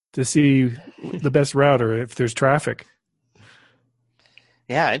Googie to see the best route or if there's traffic.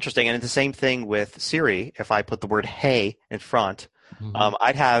 Yeah, interesting. And it's the same thing with Siri. If I put the word hey in front,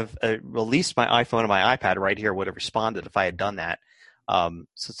 I'd have at least my iPhone and my iPad right here would have responded if I had done that. So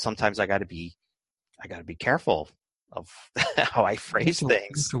sometimes I got to be careful of how I phrase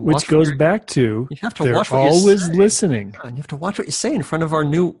things. Which goes back to you have to watch what always listening. And you have to watch what you say in front of our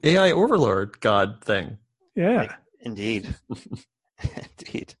new AI overlord God thing. Yeah, indeed,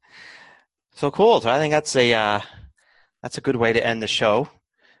 indeed. So cool. So I think that's a good way to end the show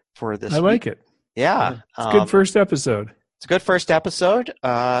for this. I like it. Yeah, it's a good first episode. It's a good first episode,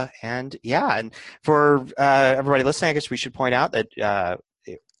 and for everybody listening, I guess we should point out that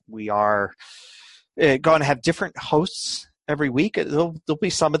we are going to have different hosts every week. There'll be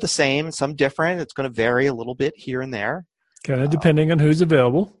some of the same, some different. It's going to vary a little bit here and there. Kind of depending on who's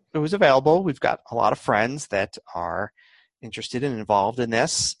available. We've got a lot of friends that are interested and involved in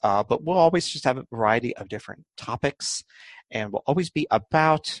this, but we'll always just have a variety of different topics, and we'll always be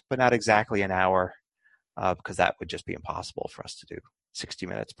about, but not exactly an hour, because that would just be impossible for us to do 60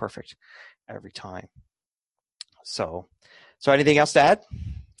 minutes perfect every time. So anything else to add?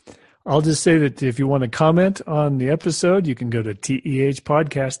 I'll just say that if you want to comment on the episode, you can go to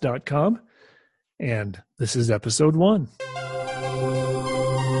tehpodcast.com. And this is episode 1.